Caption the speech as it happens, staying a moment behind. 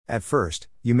At first,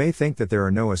 you may think that there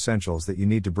are no essentials that you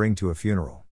need to bring to a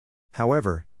funeral.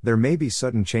 However, there may be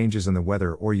sudden changes in the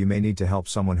weather, or you may need to help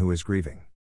someone who is grieving.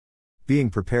 Being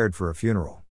prepared for a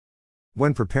funeral.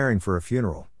 When preparing for a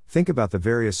funeral, think about the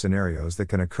various scenarios that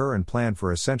can occur and plan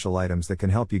for essential items that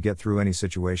can help you get through any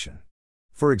situation.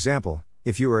 For example,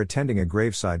 if you are attending a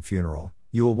graveside funeral,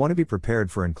 you will want to be prepared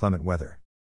for inclement weather.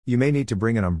 You may need to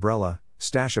bring an umbrella,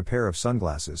 stash a pair of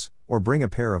sunglasses, or bring a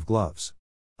pair of gloves.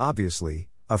 Obviously,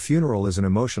 a funeral is an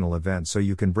emotional event, so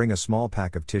you can bring a small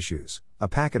pack of tissues, a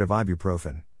packet of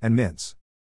ibuprofen, and mints.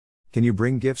 Can you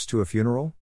bring gifts to a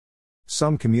funeral?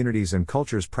 Some communities and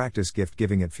cultures practice gift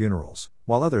giving at funerals,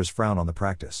 while others frown on the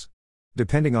practice.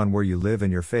 Depending on where you live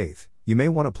and your faith, you may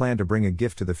want to plan to bring a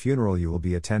gift to the funeral you will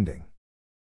be attending.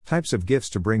 Types of gifts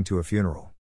to bring to a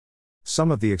funeral. Some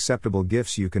of the acceptable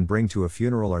gifts you can bring to a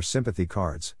funeral are sympathy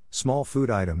cards, small food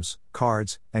items,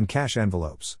 cards, and cash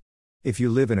envelopes. If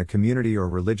you live in a community or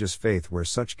religious faith where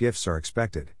such gifts are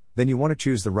expected, then you want to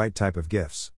choose the right type of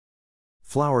gifts.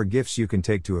 Flower gifts you can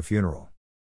take to a funeral.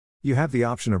 You have the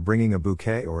option of bringing a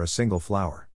bouquet or a single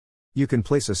flower. You can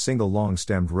place a single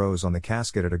long-stemmed rose on the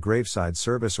casket at a graveside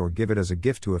service or give it as a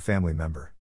gift to a family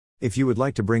member. If you would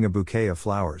like to bring a bouquet of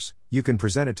flowers, you can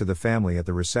present it to the family at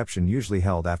the reception usually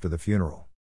held after the funeral.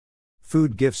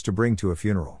 Food gifts to bring to a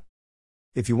funeral.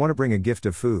 If you want to bring a gift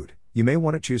of food, you may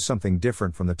want to choose something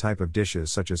different from the type of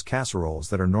dishes such as casseroles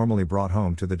that are normally brought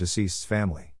home to the deceased's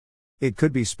family. It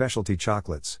could be specialty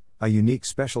chocolates, a unique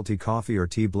specialty coffee or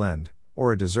tea blend,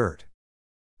 or a dessert.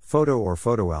 Photo or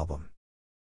photo album.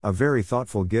 A very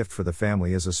thoughtful gift for the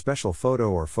family is a special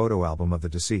photo or photo album of the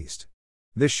deceased.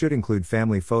 This should include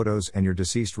family photos and your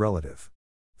deceased relative.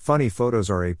 Funny photos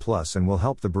are a plus and will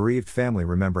help the bereaved family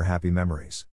remember happy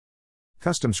memories.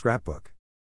 Custom scrapbook.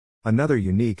 Another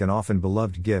unique and often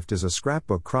beloved gift is a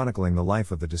scrapbook chronicling the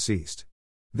life of the deceased.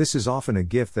 This is often a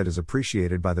gift that is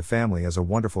appreciated by the family as a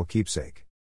wonderful keepsake.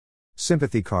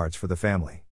 Sympathy cards for the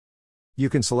family. You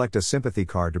can select a sympathy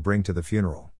card to bring to the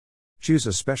funeral. Choose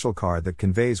a special card that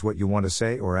conveys what you want to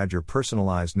say or add your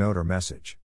personalized note or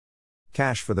message.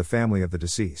 Cash for the family of the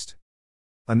deceased.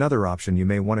 Another option you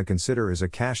may want to consider is a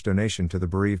cash donation to the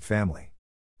bereaved family.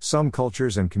 Some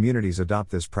cultures and communities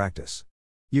adopt this practice.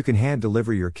 You can hand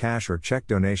deliver your cash or check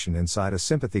donation inside a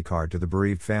sympathy card to the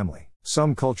bereaved family.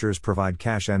 Some cultures provide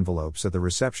cash envelopes at the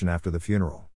reception after the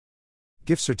funeral.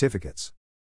 Gift certificates.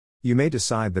 You may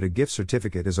decide that a gift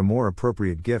certificate is a more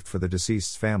appropriate gift for the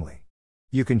deceased's family.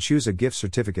 You can choose a gift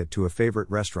certificate to a favorite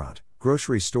restaurant,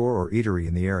 grocery store, or eatery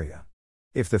in the area.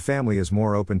 If the family is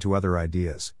more open to other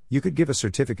ideas, you could give a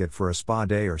certificate for a spa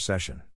day or session.